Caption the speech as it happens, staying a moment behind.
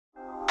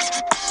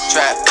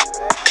Trap,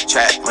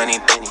 money,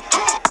 Benny.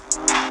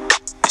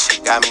 This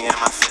shit got me in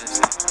my feelings.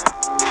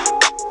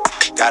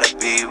 Gotta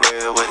be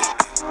real with it.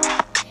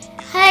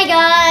 Hey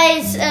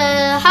guys,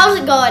 how's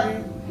it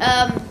going?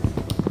 I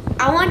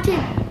want to,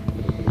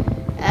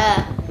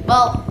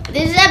 well,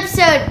 this is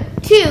episode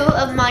 2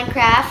 of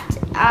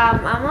Minecraft.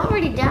 I'm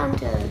already down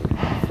to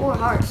 4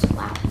 hearts.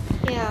 Wow.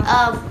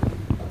 Yeah.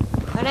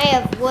 And I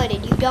have wood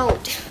and you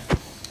don't.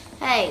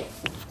 Hey.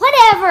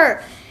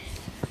 Whatever.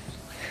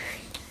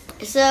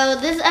 So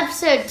this is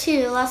episode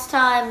 2. Last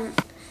time,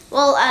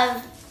 well,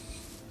 I've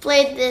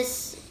played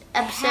this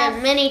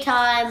episode many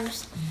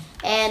times,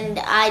 and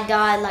I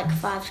died like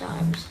 5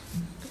 times.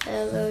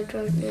 Hello,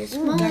 darkness,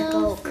 my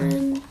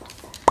friend.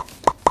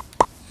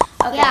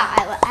 Okay.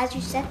 Yeah, as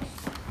you said.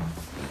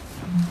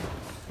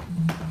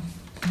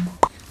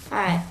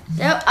 Alright,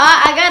 so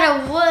I got a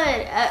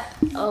wood.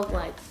 Oh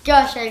my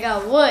gosh, I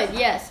got wood.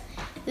 Yes,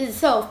 this is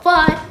so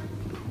fun.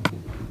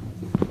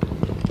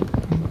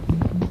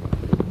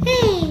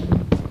 Hey.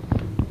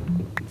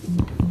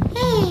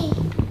 Hey.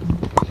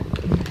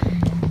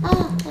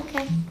 Oh,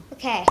 okay.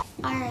 Okay.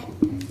 Alright.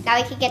 Now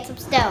we can get some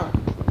stone.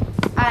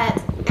 Alright.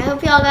 I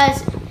hope y'all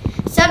guys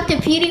sub to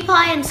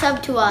PewDiePie and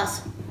sub to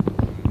us.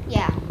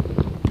 Yeah.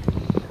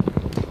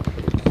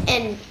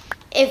 And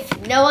if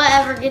Noah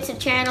ever gets a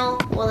channel,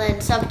 well then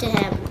sub to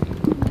him.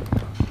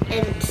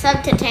 And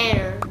sub to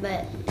Tanner,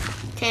 but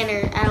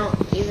Tanner, I don't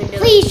even know.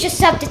 Please just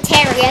sub to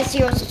Tanner. He has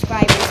 0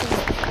 subscribers.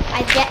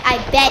 I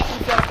bet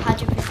he feels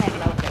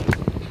 100% open.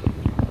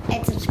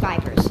 And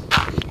subscribers.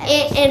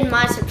 In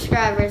my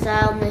subscribers,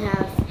 I only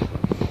have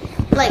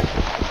like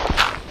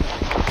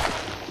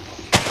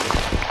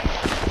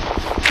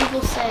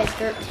people say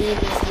 13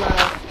 is low.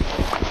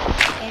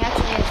 It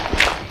actually is.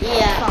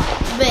 Yeah,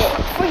 but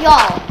For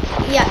y'all.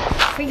 yeah,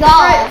 For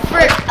y'all, For-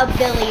 it's $1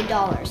 billion.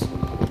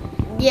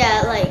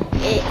 yeah, like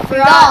For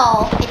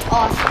y'all, it's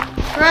awesome.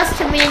 For us,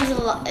 it means a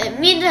lot. It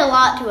means a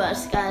lot to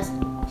us, guys.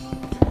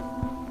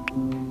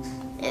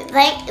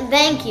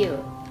 Thank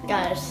you,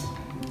 guys.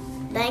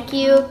 Thank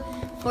you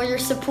for your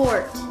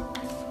support,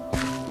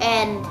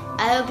 and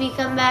I hope you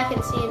come back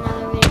and see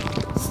another video.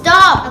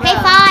 Stop. Okay,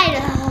 bro. fine.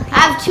 I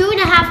have 2.5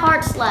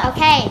 hearts left.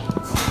 Okay.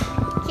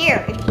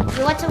 Here,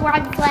 you want some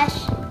rotten flesh?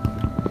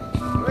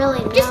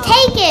 Really? No. Just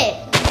take it.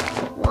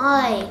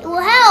 Why? It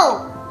will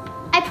help.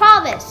 I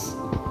promise.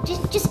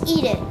 Just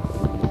eat it.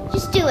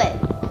 Just do it.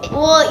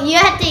 Well, you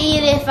have to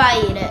eat it if I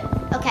eat it.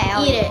 Okay,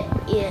 I'll Eat it.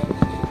 Eat it.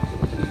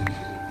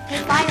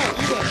 Okay, fine, I'll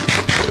eat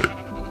it.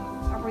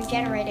 I'm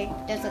regenerating.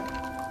 Is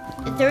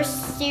there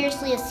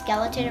seriously a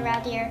skeleton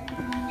around here?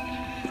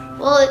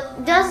 Well,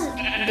 it does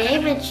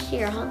damage to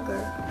your hunger.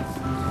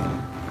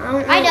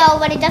 I know,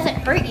 but it doesn't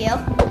hurt you.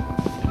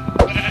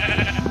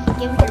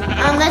 Give me your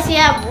Unless you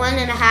have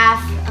 1.5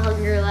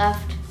 hunger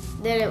left,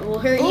 then it will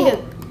hurt you.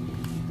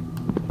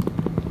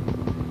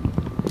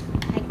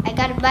 I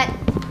got a button.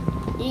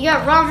 You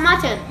got raw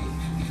mutton.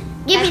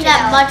 Give me Actually,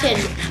 that no. mutton.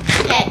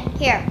 Okay,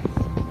 here.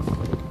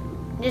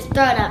 Just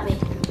throw it at me.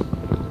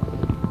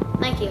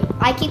 Thank you.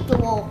 I keep the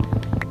wool.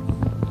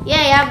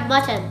 Yeah, you have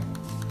mutton.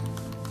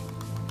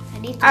 I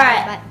need some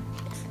Alright. button.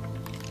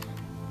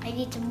 I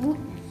need some wool.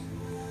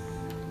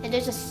 And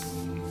there's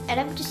and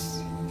I'm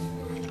just.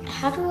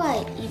 How do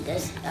I eat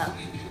this? Oh.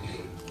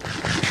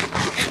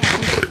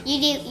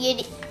 You do.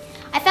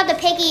 I found the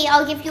piggy.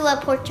 I'll give you a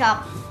pork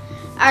chop.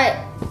 Alright,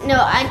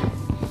 no,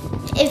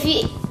 if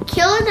you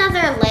kill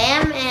another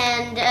lamb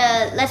and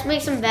let's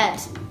make some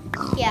beds.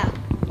 Yeah.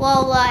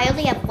 Well, I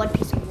only have 1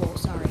 piece of wool.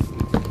 Sorry.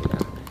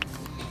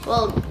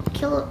 Well,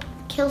 kill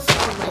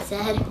some, I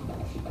said.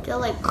 Kill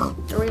like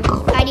 3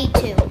 more. I need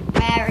 2.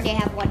 I already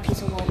have 1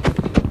 piece of wool.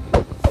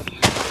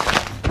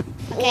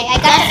 Okay, I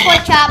got the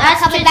pork chop. I'm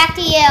that's coming just- back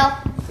to you.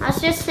 That's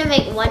just to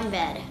make 1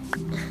 bed.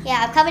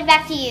 Yeah, I'm coming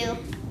back to you.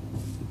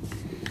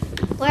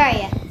 Where are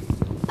you?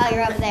 Oh,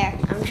 you're over there.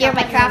 I'm Near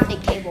my chopping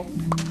crafting table.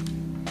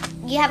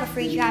 You have a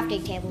free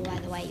crafting table, by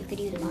the way. You could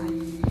use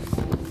mine.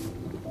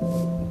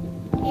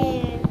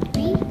 And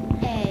me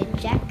and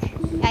Jack.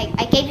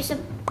 I gave you some.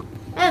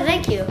 Oh,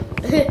 thank you.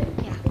 Yeah,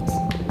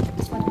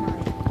 this one's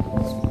mine.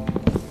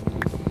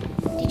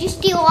 Did you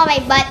steal all my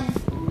mutton?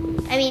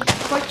 I mean,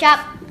 pork chop.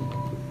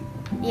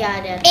 Yeah,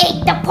 I did.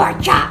 Eat the pork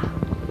chop.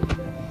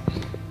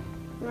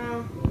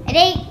 Well, It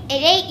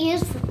ain't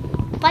used for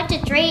a bunch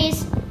of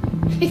trees.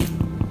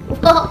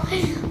 well,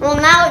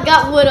 now it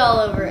got wood all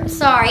over it.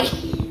 Sorry.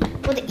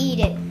 Well, eat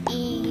it,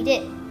 eat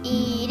it,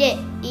 eat it,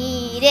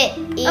 eat it,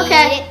 eat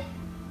Okay. it.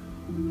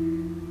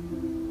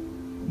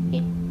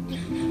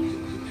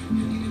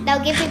 Now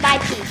give me my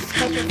piece,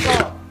 because you're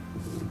full.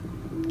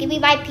 Give me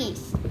my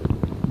piece.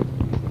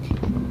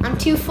 I'm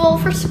too full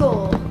for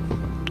school.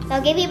 Now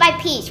give me my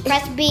piece.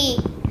 Press B,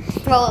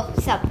 throw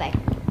something.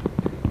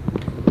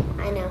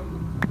 I know.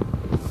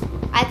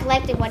 I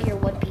collected 1 of your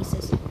wood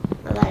pieces.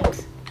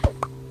 Thanks.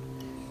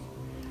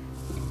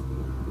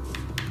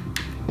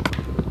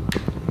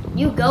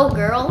 You go,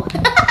 girl.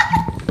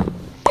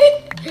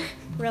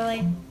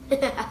 Really?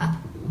 I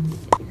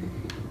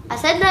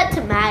said that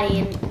to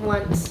Maddie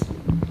once.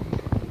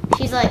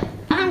 She's like,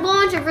 I'm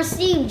going chance of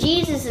receiving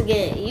Jesus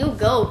again. You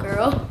go,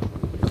 girl.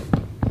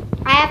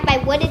 I have my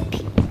wooden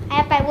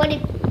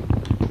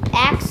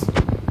axe.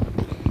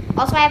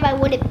 Also, I have my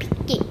wooden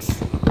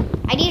pickaxe.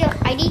 I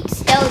need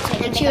stones. So I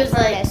can And she make a was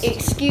like, furnace.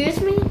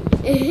 "Excuse me."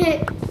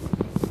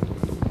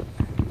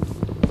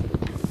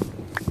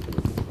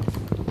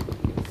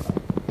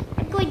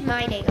 I'm going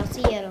mining. I'll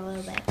see you in a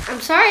little bit.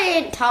 I'm sorry I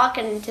ain't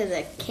talking to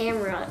the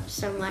camera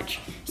so much.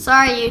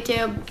 Sorry,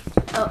 YouTube.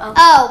 Oh.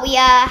 Oh, we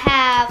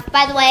have.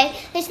 By the way,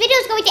 this video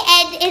is going to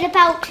end in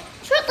about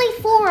shortly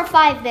 4 or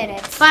 5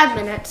 minutes. 5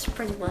 minutes,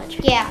 pretty much.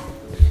 Yeah.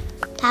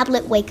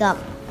 Tablet, wake up.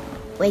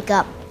 Wake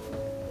up.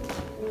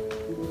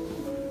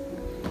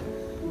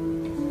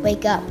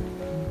 Wake up.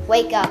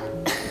 Wake up.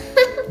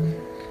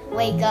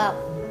 Wake up.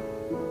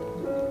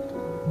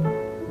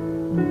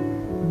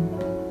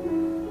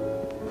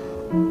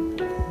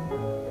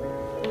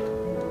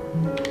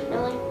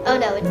 Really? Oh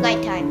no, it's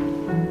nighttime.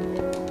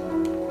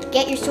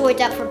 Get your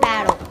swords up for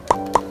battle. I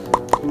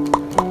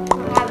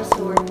don't have a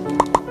sword.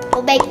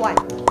 We'll make one.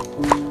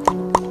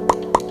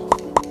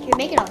 You're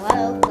making a lot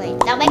of oak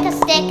plates. Now make a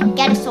stick and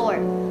get a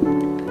sword.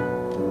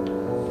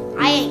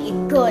 I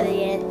ain't good at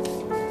it.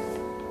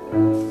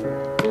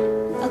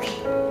 Okay,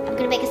 I'm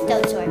gonna make a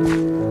stone sword.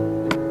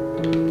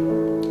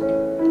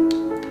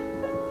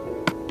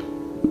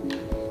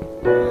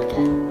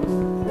 Okay.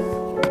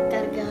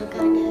 Gotta go.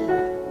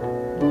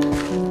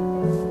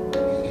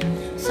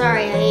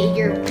 Sorry, I ate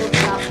your book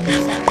up.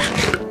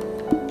 Sorry.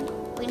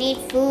 We need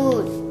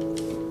food.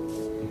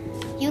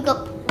 You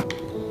go.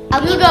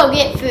 You go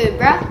get food,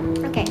 bruh.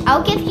 Okay,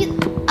 I'll give you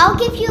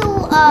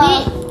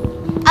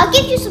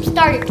some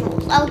starter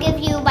tools. I'll give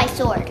you my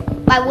sword,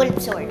 my wooden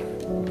sword.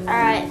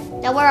 Alright,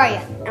 Now where are you?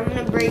 I'm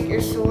gonna break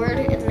your sword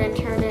and then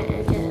turn it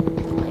into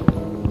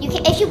You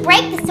can, if you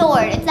break the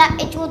sword,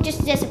 it will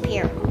just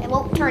disappear. It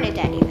won't turn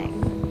into anything.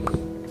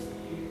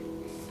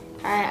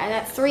 Alright, I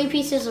got 3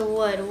 pieces of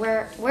wood.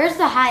 Where's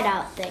the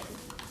hideout thing?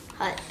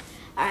 Hut.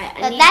 Alright,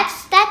 But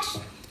that's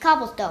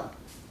cobblestone.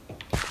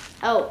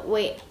 Oh,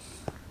 wait.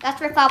 That's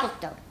for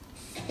cobblestone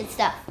and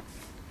stuff.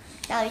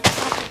 Now you just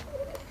have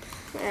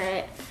to,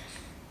 Alright.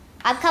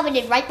 I'm coming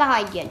in right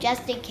behind you,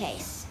 just in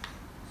case.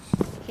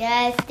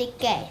 Just in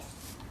case.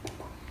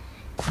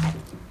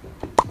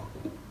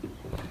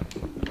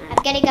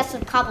 I'm getting us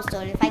some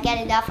cobblestone. If I get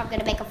enough, I'm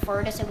gonna make a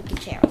furnace and we can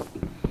share.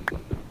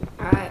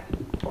 Alright.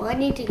 Well, I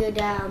need to go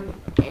down,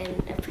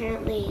 and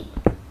apparently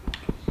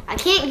I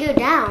can't go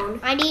down.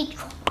 I need.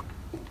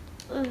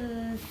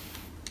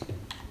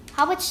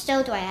 How much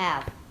stone do I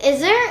have?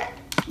 Is there?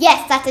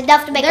 Yes, that's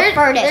enough to make a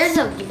furnace. There's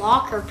a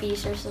blocker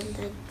piece or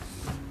something.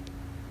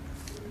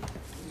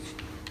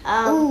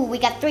 Ooh, we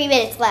got 3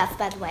 minutes left,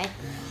 by the way.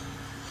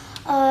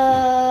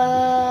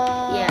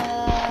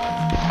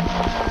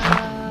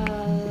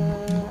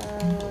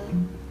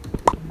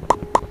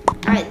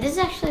 Alright, this is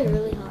actually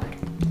really hard.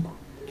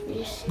 Can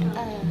you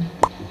stop?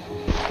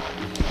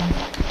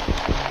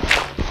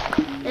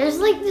 There's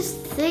like this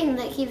thing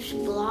that keeps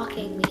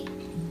blocking me.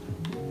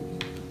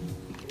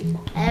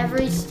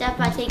 Every step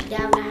I take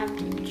down, I have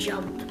to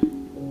jump.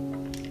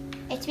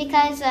 It's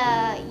because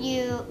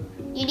you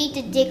need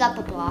to dig up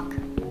a block.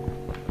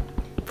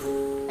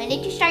 And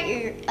did you start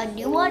a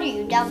new one, or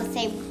you down the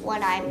same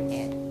one I'm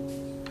in?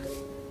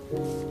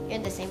 You're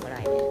in the same one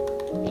I'm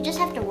in. You just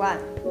have to run.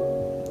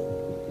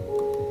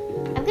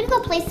 I'm gonna go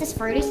place this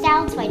furnace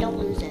down so I don't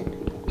lose it.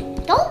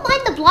 Don't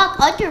mind the block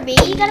under me.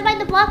 You gotta mind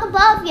the block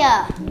above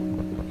ya.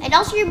 And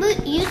also, you're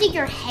using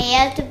your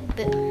hand to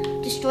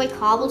destroy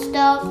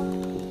cobblestone.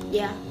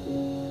 Yeah.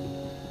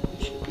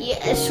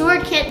 Yeah, a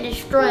sword can't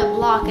destroy a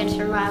block in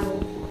survival.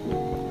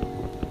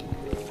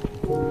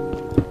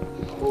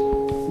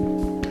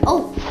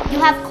 Oh, you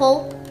have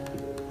coal?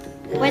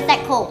 Where's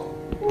that coal?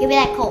 Give me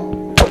that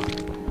coal.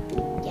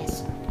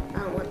 Yes. I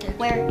don't want to.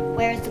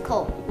 Where is the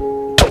coal?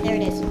 There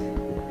it is.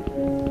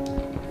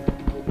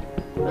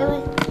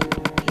 Really?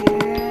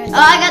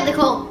 Oh, I got the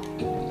coal.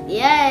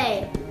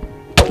 Yay.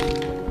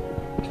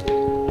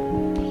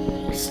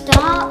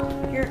 Stop.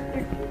 You're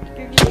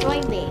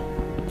destroying me.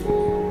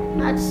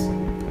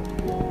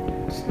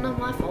 It's not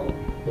my fault.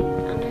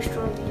 I'm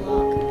destroying the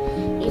block.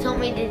 You told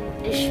me to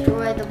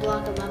destroy the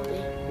block above me.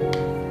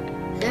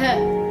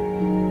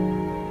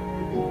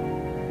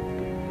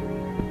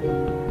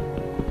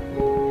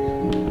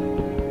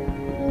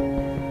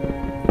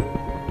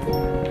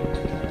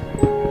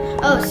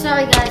 Oh,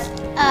 sorry guys.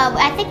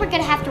 I think we're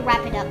gonna have to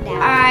wrap it up now.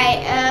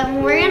 Alright,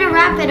 we're gonna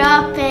wrap it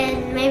up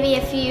in maybe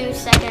a few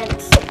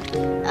seconds.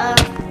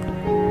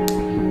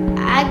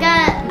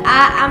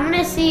 I'm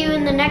gonna see you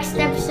in the next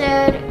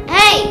episode.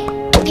 Hey!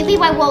 Give me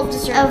my wolf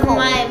dessert Of coal.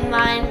 my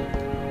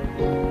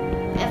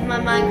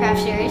Minecraft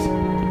series.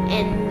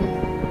 And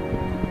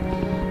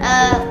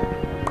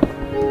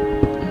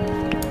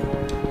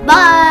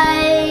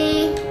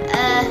bye!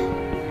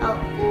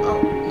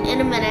 In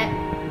a minute.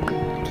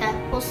 Okay.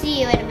 We'll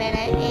see you in a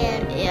minute,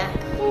 and Yeah.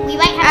 we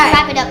might have to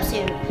wrap it up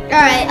soon.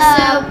 Alright,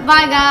 so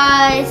bye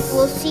guys.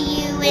 We'll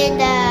see you in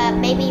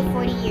maybe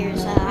 40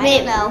 years.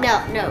 I don't know.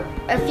 No.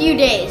 A few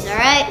days,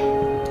 alright?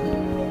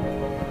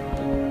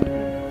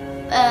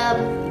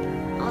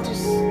 I'll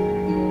just.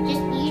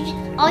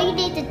 All you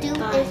need to do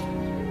Bye. is.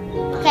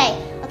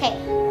 Okay.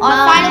 Our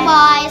Bye. final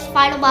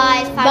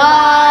buys.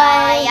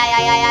 Bye.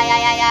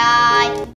 Yeah.